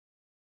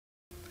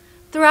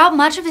Throughout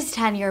much of his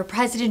tenure,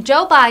 President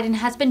Joe Biden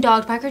has been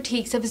dogged by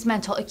critiques of his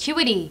mental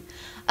acuity.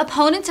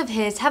 Opponents of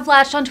his have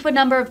latched onto a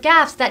number of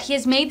gaffes that he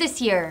has made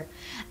this year.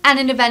 At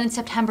an event in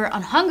September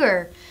on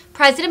hunger,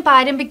 President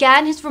Biden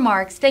began his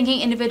remarks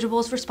thanking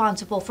individuals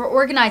responsible for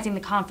organizing the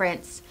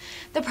conference.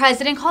 The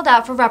president called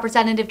out for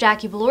Representative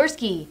Jackie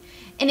Walorski,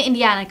 an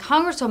Indiana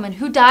congresswoman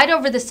who died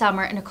over the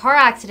summer in a car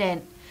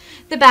accident.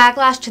 The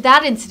backlash to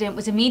that incident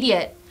was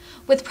immediate,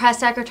 with Press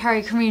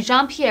Secretary Karine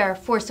Jean-Pierre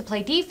forced to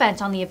play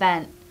defense on the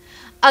event.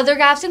 Other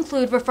gaffes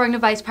include referring to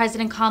Vice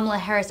President Kamala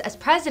Harris as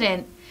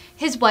president,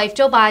 his wife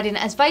Joe Biden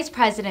as vice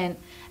president,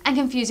 and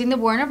confusing the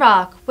war in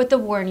Iraq with the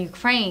war in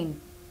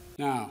Ukraine.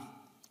 Now,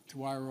 to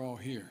why we're all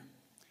here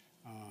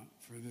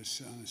for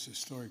this on this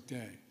historic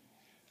day.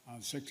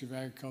 The Secretary of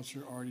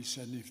Agriculture already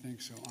said anything,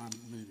 so I'm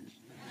leaving.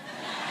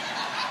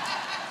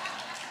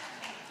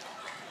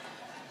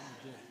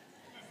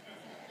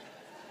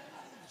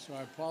 So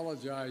I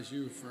apologize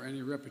you for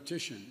any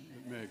repetition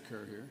that may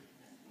occur here.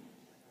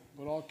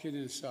 But all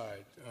kidding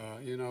aside,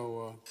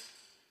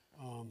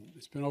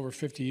 it's been over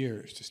 50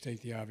 years, to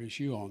state the obvious.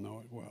 You all know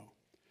it well.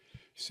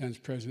 Since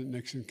President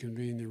Nixon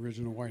convened the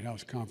original White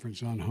House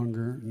Conference on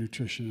Hunger,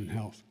 Nutrition, and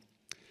Health.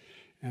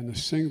 And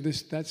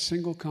that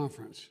single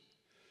conference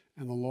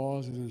and the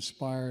laws that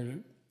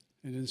inspired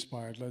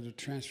led to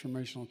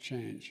transformational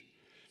change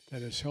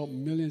that has helped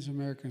millions of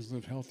Americans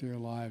live healthier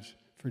lives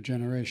for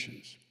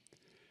generations.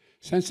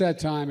 Since that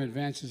time,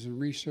 advances in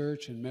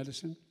research and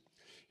medicine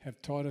have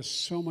taught us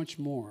so much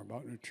more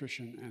about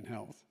nutrition and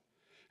health.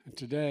 And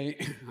today,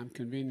 I'm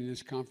convening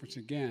this conference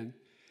again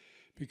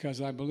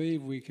because I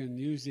believe we can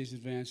use these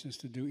advances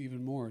to do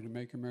even more to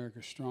make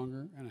America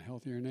stronger and a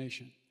healthier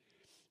nation.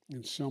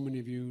 And so many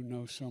of you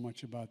know so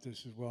much about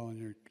this as well, and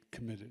you're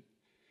committed.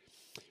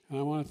 And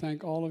I want to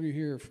thank all of you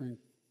here for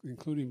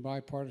including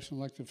bipartisan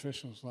elected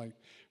officials like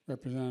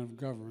Representative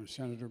Governor,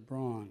 Senator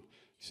Braun,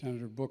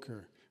 Senator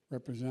Booker,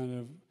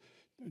 Representative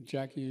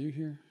Jackie. Are you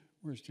here?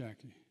 Where's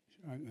Jackie?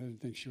 I didn't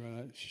think she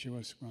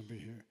was going to be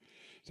here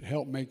to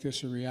help make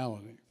this a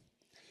reality.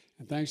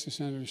 And thanks to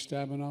Senator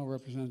Stabenow,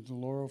 Representative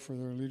DeLauro for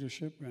their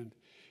leadership. And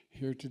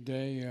here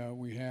today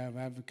we have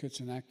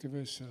advocates and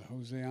activists,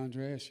 Jose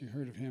Andres. You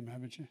heard of him,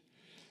 haven't you?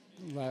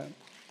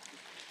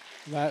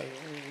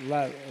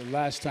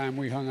 Last time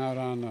we hung out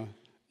on the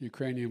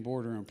Ukrainian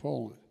border in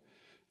Poland.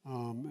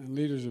 And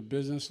leaders of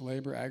business,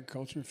 labor,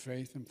 agriculture,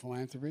 faith, and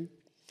philanthropy.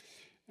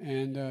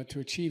 And to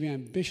achieve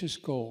ambitious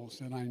goals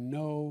that I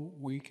know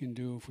we can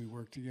do if we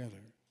work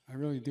together. I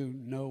really do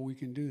know we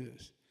can do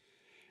this.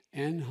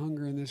 End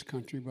hunger in this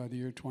country by the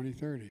year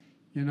 2030.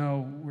 You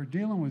know, we're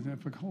dealing with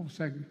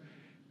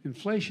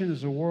inflation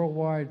is a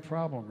worldwide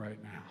problem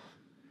right now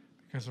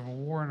because of a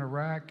war in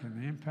Iraq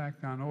and the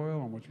impact on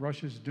oil and what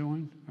Russia's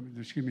doing.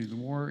 The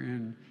war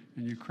in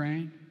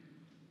Ukraine.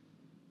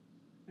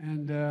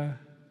 And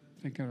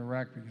think of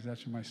Iraq because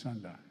that's where my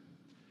son died.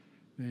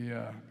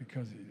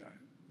 Because he died.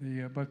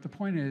 But the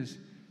point is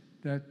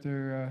that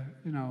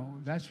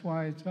that's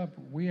why it's up.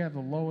 We have the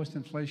lowest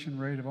inflation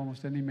rate of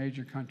almost any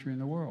major country in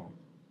the world.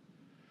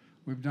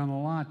 We've done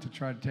a lot to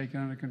try to take it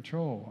under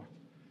control.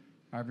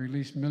 I've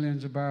released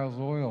millions of barrels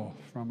of oil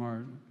from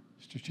our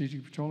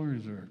Strategic Petroleum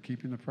Reserve,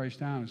 keeping the price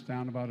down. It's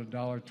down about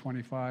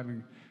 $1.25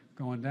 and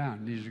going down.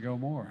 It needs to go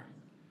more.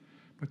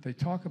 But they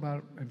talk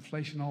about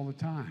inflation all the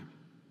time.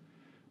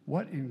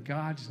 What in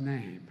God's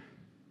name?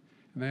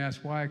 And they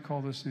ask why I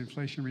call this the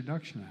Inflation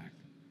Reduction Act.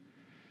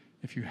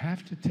 If you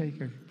have to take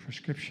a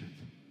prescription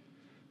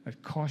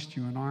that costs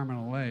you an arm and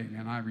a leg,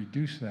 and I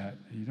reduce that,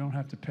 and you don't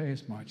have to pay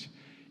as much,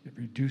 it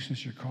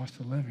reduces your cost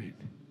of living.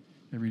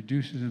 It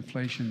reduces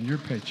inflation in your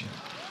paycheck.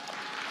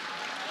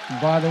 And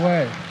by the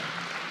way,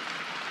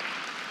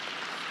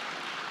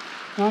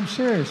 no, I'm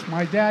serious.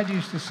 My dad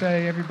used to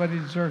say everybody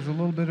deserves a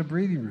little bit of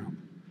breathing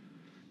room.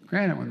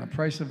 Granted, when the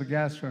price of a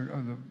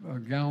gallon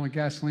of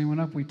gasoline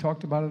went up, we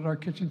talked about it at our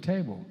kitchen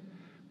table.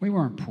 We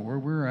weren't poor.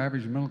 We were an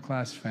average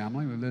middle-class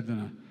family. We lived in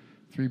a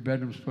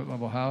 3-bedroom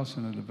split-level house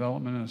in a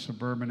development in a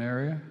suburban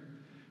area.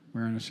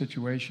 We were in a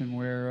situation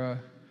where,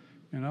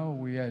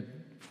 we had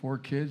 4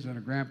 kids and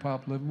a grandpa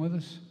living with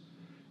us.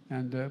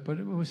 And but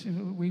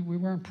we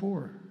weren't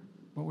poor,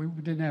 but we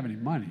didn't have any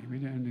money. We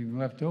didn't have anything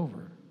left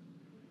over.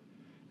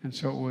 And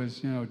so it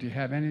was, do you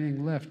have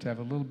anything left to have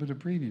a little bit of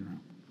breathing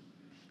room?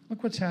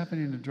 Look what's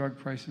happening to drug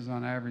prices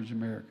on average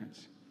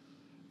Americans.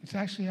 It's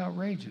actually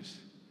outrageous.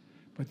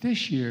 But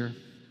this year,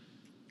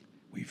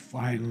 we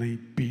finally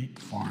beat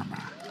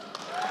pharma.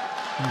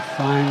 We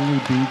finally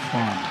beat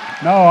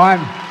pharma. No,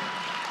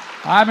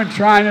 I've been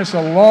trying this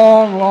a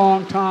long,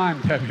 long time,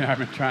 Debbie. I've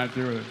been trying to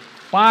do it.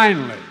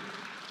 Finally.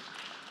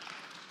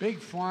 Big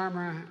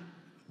pharma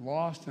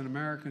lost and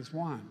Americans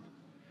won.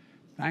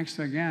 Thanks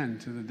again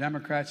to the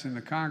Democrats in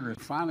the Congress.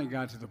 We finally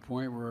got to the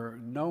point where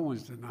no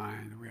one's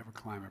denying that we have a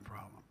climate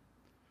problem.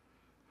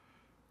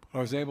 I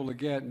was able to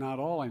get not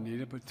all I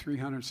needed, but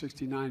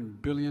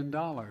 $369 billion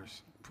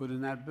put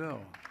in that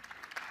bill.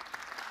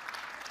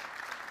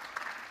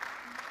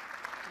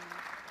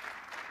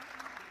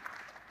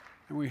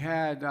 And we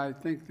had, I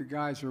think the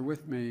guys were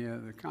with me,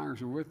 the Congress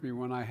were with me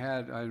when I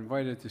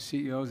invited the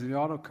CEOs of the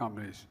auto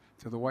companies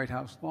to the White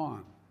House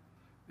lawn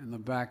in the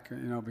back,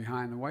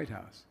 behind the White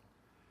House.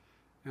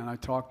 And I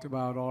talked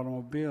about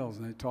automobiles,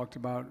 and they talked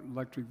about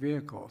electric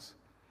vehicles.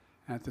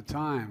 At the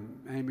time,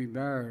 Amy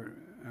Barr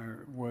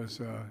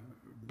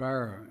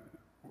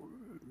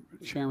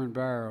Chairman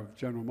Barr of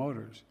General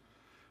Motors,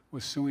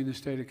 was suing the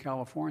state of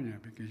California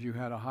because you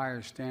had a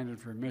higher standard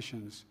for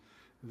emissions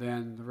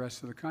than the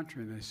rest of the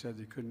country, and they said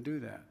they couldn't do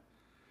that.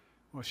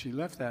 Well, she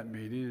left that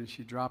meeting and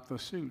she dropped the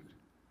suit.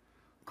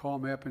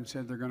 Called me up and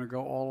said they're going to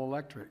go all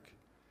electric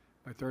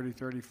by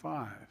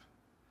 2035.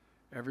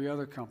 Every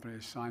other company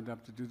has signed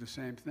up to do the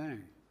same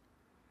thing.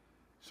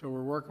 So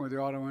we're working with the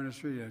auto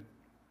industry to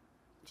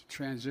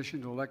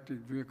transition to electric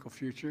vehicle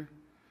future,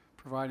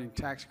 providing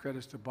tax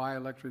credits to buy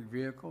electric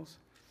vehicles,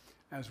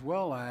 as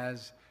well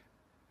as,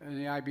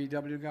 any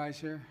IBW guys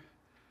here?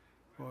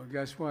 Well,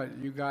 guess what?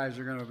 You guys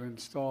are going to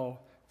install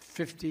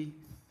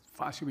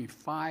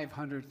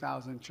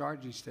 500,000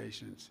 charging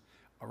stations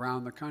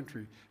around the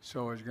country.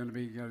 So it's going to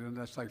be,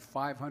 that's like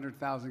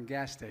 500,000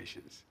 gas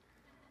stations.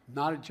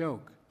 Not a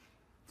joke.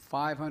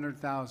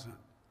 500,000.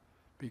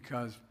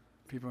 Because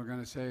people are going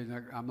to say,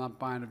 I'm not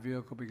buying a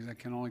vehicle because it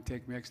can only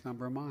take me X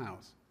number of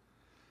miles.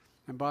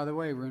 And by the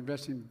way, we're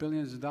investing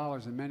billions of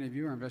dollars, and many of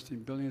you are investing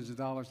billions of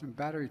dollars in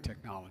battery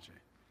technology.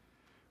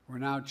 We're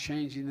now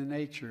changing the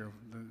nature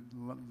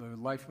of the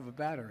life of a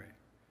battery.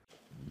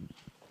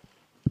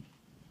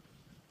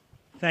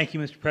 Thank you,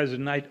 Mr.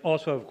 President. I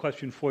also have a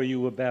question for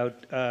you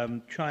about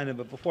China,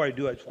 but before I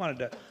do, I just wanted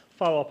to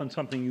follow up on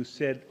something you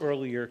said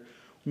earlier.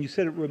 When you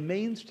said it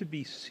remains to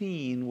be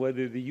seen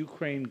whether the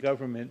Ukraine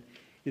government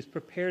is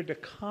prepared to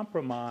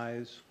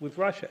compromise with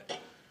Russia.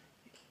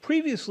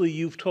 Previously,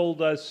 you've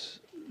told us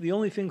the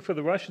only thing for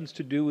the Russians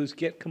to do is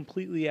get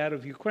completely out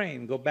of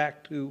Ukraine, go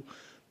back to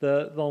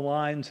the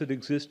lines that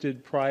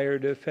existed prior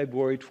to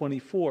February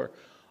 24.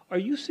 Are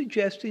you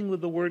suggesting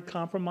with the word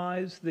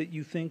compromise that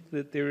you think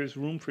that there is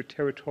room for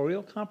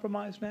territorial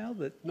compromise now?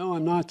 No,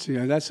 I'm not. See,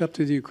 that's up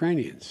to the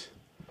Ukrainians.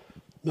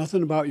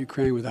 Nothing about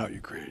Ukraine without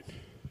Ukraine.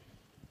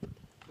 So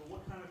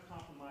what kind of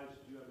compromise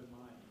do you have in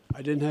mind?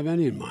 I didn't have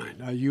any in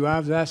mind. You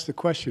have asked the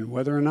question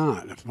whether or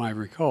not, if I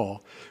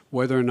recall,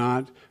 whether or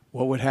not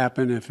what would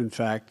happen if, in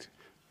fact,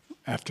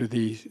 after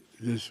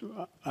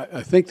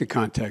I think the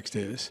context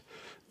is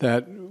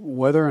that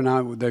whether or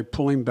not they're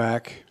pulling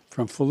back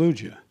from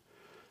Fallujah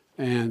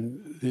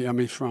and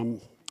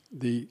from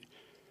the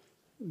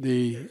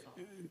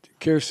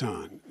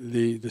Kherson,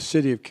 the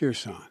city of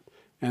Kherson,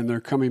 and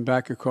they're coming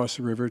back across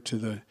the river to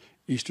the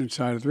eastern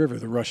side of the river,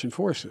 the Russian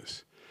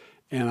forces.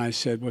 And I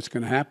said, what's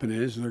going to happen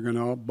is they're going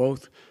to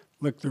both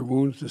lick their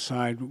wounds,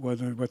 decide what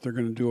they're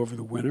going to do over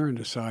the winter, and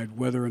decide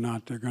whether or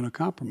not they're going to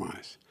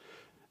compromise.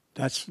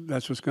 That's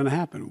what's going to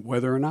happen,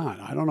 whether or not.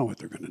 I don't know what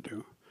they're going to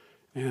do.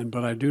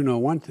 But I do know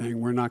one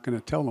thing, we're not going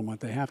to tell them what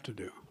they have to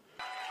do.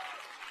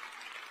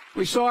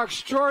 We saw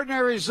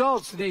extraordinary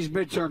results in these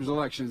midterm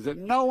elections that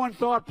no one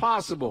thought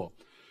possible.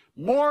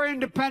 More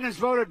independents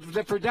voted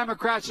for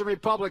Democrats and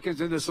Republicans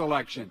in this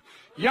election.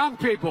 Young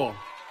people,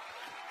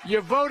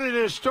 you voted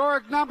in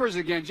historic numbers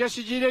again, just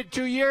as you did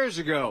 2 years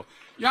ago.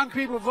 Young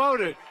people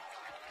voted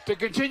to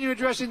continue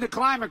addressing the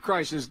climate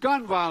crisis,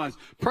 gun violence,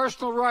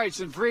 personal rights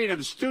and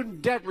freedoms,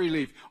 student debt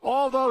relief,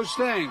 all those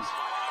things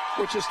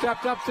which you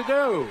stepped up to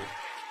do.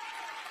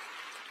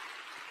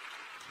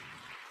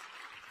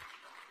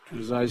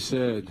 As I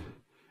said,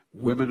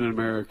 women in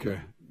America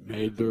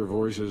made their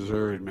voices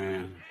heard,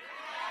 man.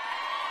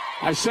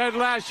 I said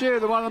last year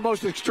that one of the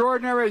most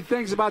extraordinary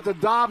things about the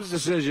Dobbs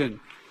decision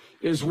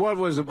is what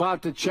was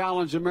about to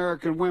challenge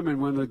American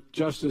women when the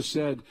justice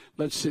said,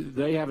 let's see,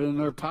 they have it in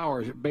their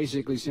power,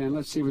 basically saying,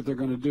 let's see what they're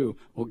going to do.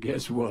 Well,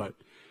 guess what?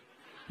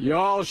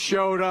 Y'all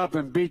showed up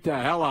and beat the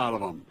hell out of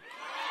them.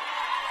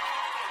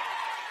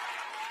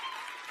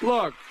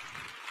 Look,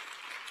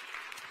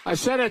 I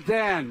said it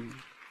then.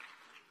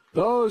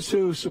 Those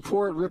who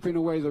support ripping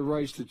away the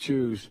rights to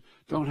choose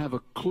don't have a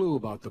clue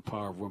about the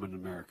power of women in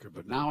America,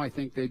 but now I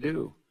think they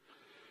do.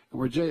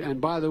 And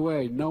by the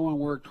way, no one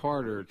worked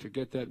harder to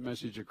get that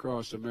message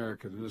across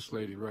America than this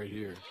lady right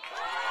here.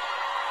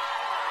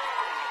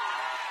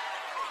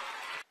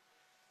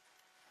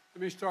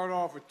 Let me start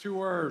off with 2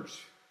 words.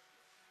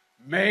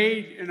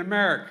 Made in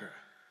America.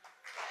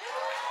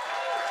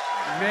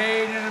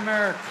 Made in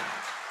America.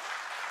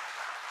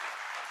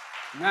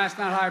 And that's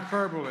not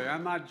hyperbole.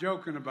 I'm not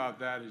joking about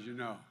that, as you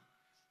know.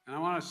 And I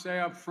want to say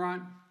up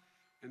front,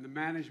 and the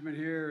management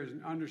here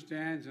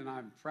understands, and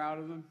I'm proud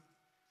of them,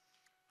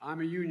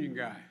 I'm a union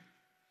guy.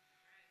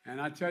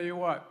 And I tell you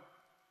what,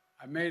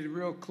 I made it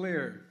real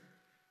clear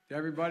to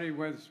everybody,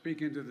 whether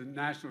speaking to the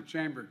National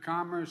Chamber of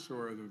Commerce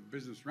or the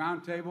Business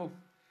Roundtable,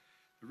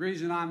 the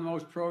reason I'm the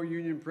most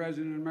pro-union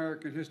president in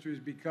American history is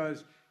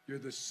because you're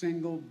the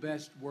single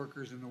best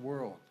workers in the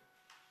world.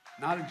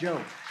 Not a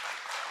joke.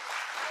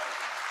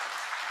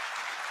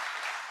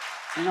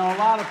 You know, a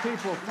lot of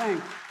people think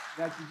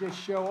that you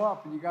just show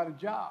up and you got a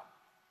job.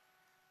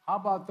 How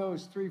about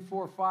those 3,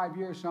 4, 5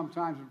 years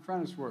sometimes of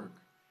apprentice work?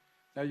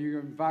 that you're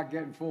about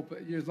getting full,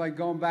 it's like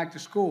going back to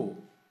school.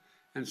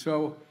 And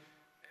so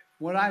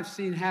what I've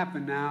seen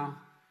happen now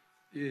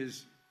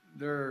is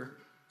they're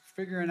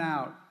figuring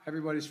out,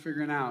 everybody's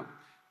figuring out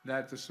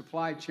that the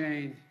supply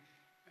chain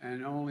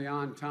and only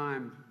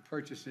on-time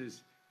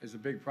purchases is a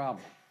big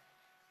problem.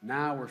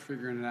 Now we're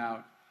figuring it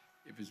out.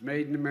 If it's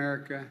made in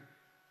America,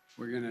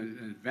 we're going to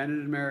invent it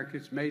in America,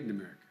 it's made in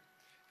America.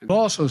 And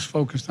also is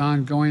focused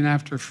on going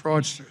after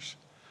fraudsters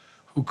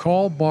who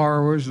call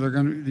borrowers. You're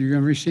going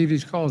to receive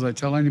these calls. I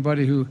tell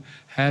anybody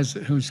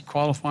who's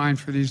qualifying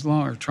for these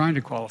loans or trying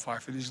to qualify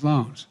for these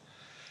loans,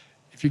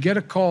 if you get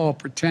a call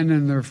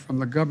pretending they're from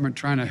the government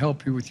trying to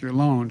help you with your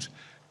loans,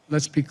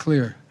 let's be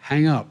clear,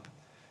 hang up.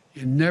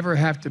 You never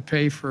have to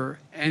pay for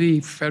any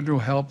federal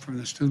help from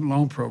the student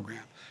loan program.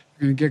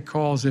 You're going to get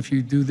calls, if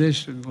you do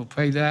this and we'll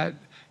pay that,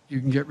 you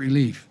can get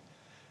relief.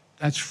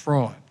 That's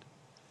fraud.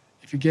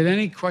 If you get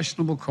any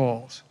questionable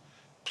calls,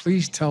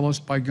 please tell us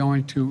by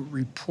going to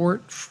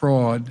report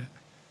fraud,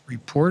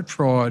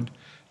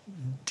 dotftc.gov.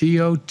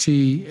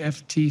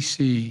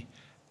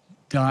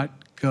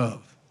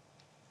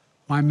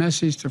 My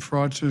message to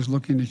fraudsters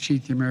looking to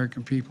cheat the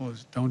American people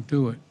is don't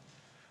do it.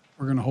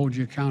 We're going to hold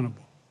you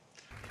accountable.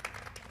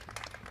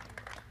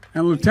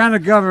 And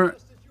Lieutenant Governor,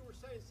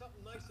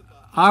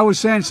 I was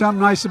saying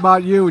something nice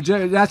about you.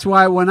 That's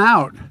why I went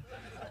out.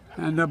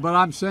 But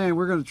I'm saying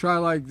we're going to try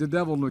like the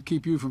devil to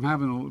keep you from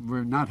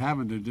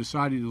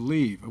deciding to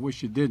leave. I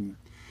wish you didn't.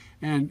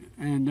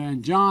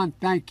 And John,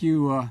 thank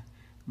you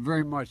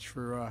very much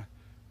for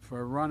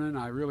running.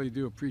 I really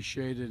do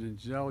appreciate it. And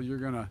Zell, you're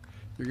gonna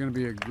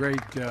be a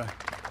great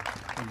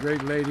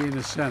lady in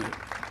the Senate.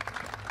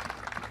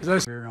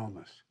 Severe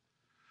illness.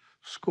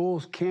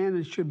 Schools can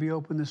and should be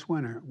open this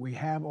winter. We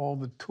have all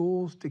the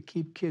tools to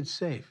keep kids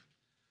safe.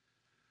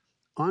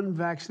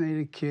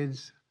 Unvaccinated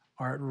kids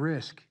are at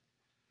risk.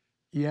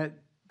 Yet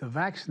the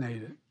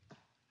vaccinated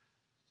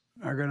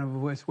are going to have a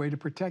way to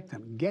protect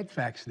them. Get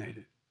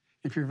vaccinated.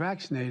 If you're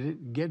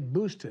vaccinated, get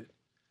boosted.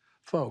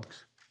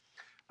 Folks,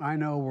 I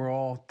know we're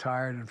all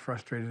tired and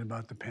frustrated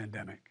about the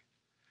pandemic.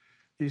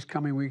 These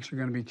coming weeks are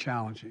going to be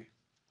challenging.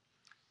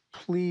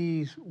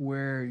 Please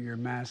wear your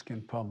mask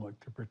in public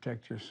to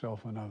protect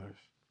yourself and others.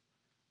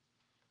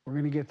 We're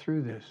going to get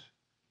through this.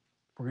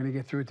 We're going to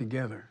get through it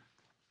together.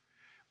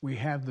 We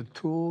have the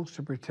tools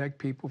to protect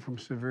people from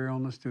severe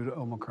illness due to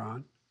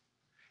Omicron,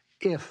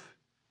 if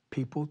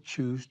people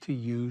choose to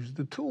use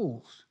the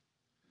tools.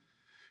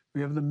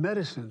 We have the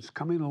medicines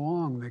coming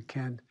along that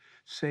can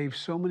save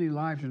so many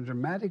lives and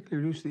dramatically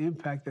reduce the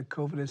impact that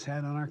COVID has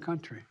had on our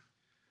country.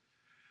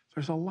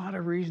 There's a lot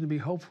of reason to be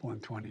hopeful in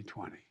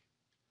 2020.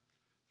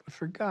 But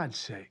for God's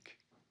sake,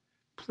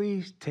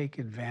 please take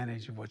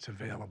advantage of what's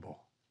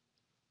available.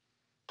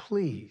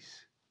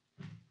 Please.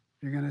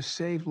 You're going to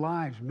save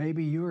lives,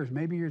 maybe yours,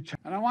 maybe your child.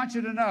 And I want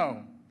you to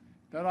know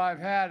that I've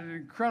had an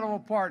incredible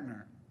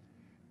partner.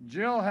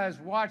 Jill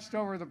has watched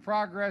over the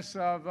progress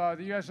of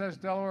the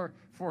USS Delaware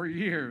for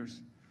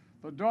years.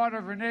 The daughter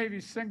of a Navy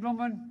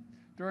signalman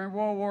during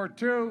World War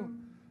II,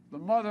 the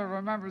mother of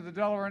a member of the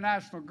Delaware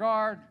National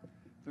Guard,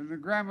 the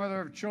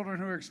grandmother of children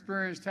who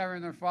experienced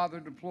having their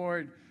father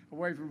deployed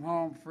away from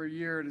home for a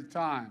year at a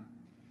time.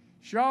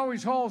 She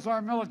always holds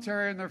our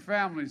military and their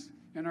families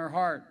in her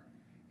heart,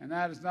 and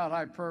that is not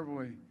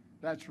hyperbole,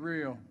 that's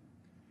real.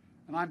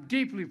 And I'm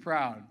deeply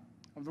proud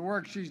of the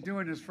work she's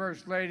doing as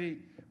First Lady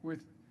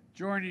with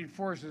Joining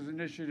Forces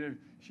initiative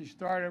she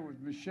started with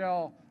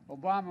Michelle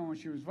Obama when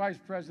she was Vice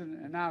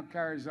President and now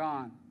carries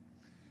on.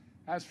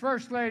 As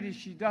First Lady,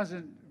 she's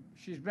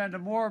been to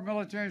more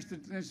military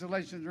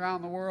installations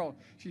around the world.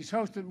 She's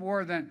hosted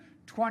more than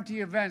 20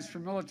 events for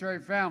military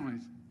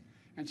families.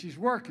 And she's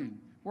working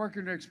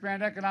to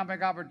expand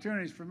economic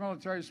opportunities for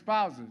military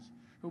spouses,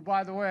 who,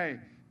 by the way,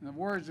 in the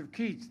words of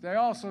Keats, they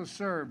also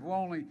serve, will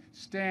only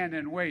stand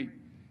and wait.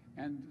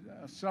 And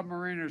a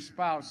submariner's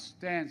spouse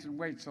stands and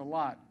waits a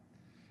lot.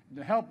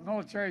 To help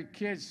military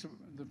kids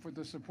for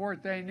the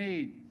support they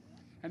need,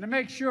 and to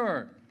make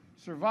sure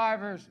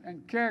survivors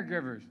and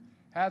caregivers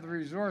have the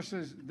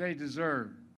resources they deserve.